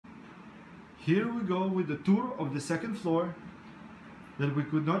Here we go with the tour of the second floor that we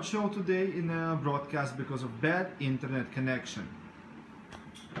could not show today in a broadcast because of bad internet connection.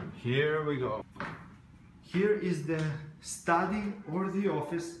 Here we go. Here is the study or the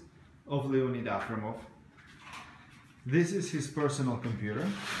office of Leonid Afremov. This is his personal computer.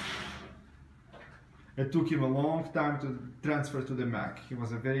 It took him a long time to transfer to the Mac. He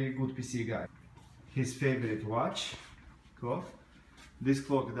was a very good PC guy. His favorite watch, clock. This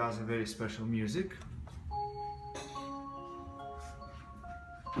clock does a very special music.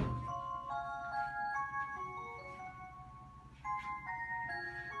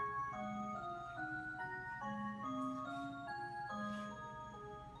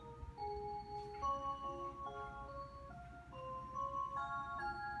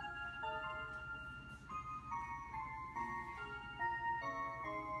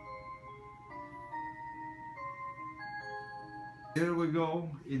 Here we go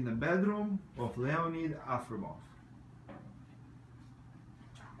in the bedroom of Leonid Afremov.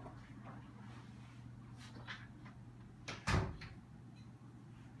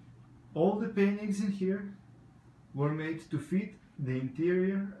 All the paintings in here were made to fit the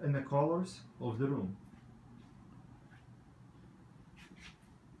interior and the colors of the room.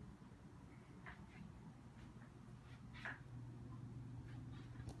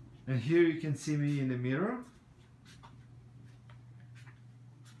 And here you can see me in the mirror.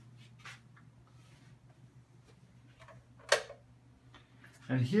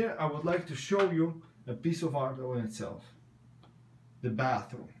 And here I would like to show you a piece of art on itself. The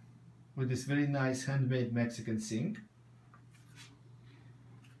bathroom with this very nice handmade Mexican sink,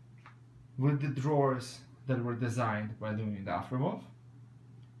 with the drawers that were designed by Leonid Afremov.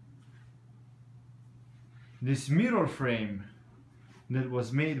 This mirror frame that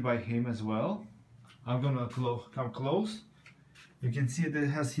was made by him as well. I'm gonna come close. You can see that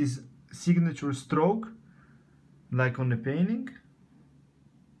it has his signature stroke like on the painting.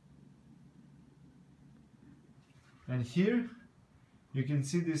 And here you can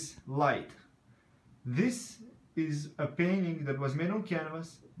see this light. This is a painting that was made on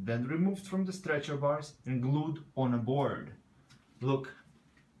canvas, then removed from the stretcher bars and glued on a board. Look.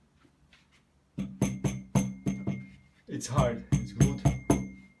 It's hard, it's glued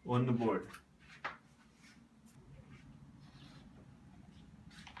on the board.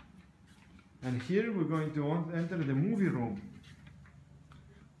 And here we're going to enter the movie room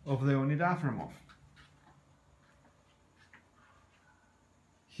of Leonid Afremov.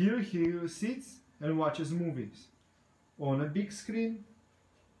 Here he sits and watches movies on a big screen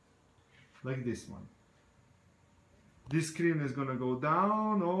like this one. This screen is gonna go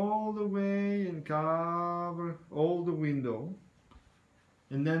down all the way and cover all the window.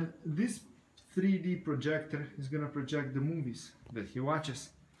 And then this 3D projector is gonna project the movies that he watches.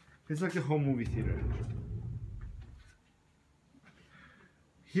 It's like a home movie theater.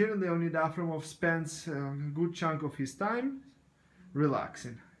 Here Leonid Afremov spends a good chunk of his time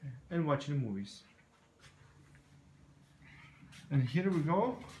relaxing and watching movies. And here we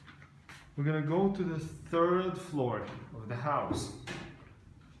go. We're gonna go to the third floor of the house.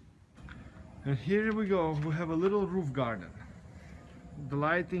 And here we go. We have a little roof garden. The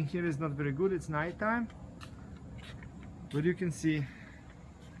lighting here is not very good. It's nighttime, but you can see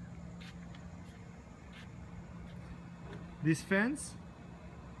this fence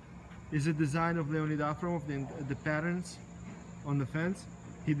is a design of Leonid Afremov. The patterns on the fence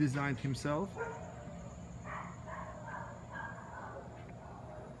he designed himself.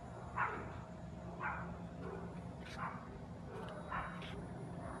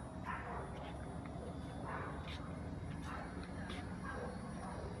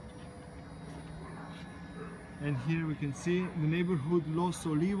 And here we can see the neighborhood Los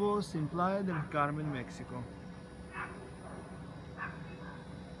Olivos in Playa del Carmen, Mexico.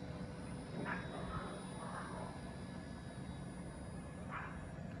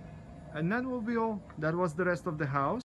 And that will be all. That was the rest of the house.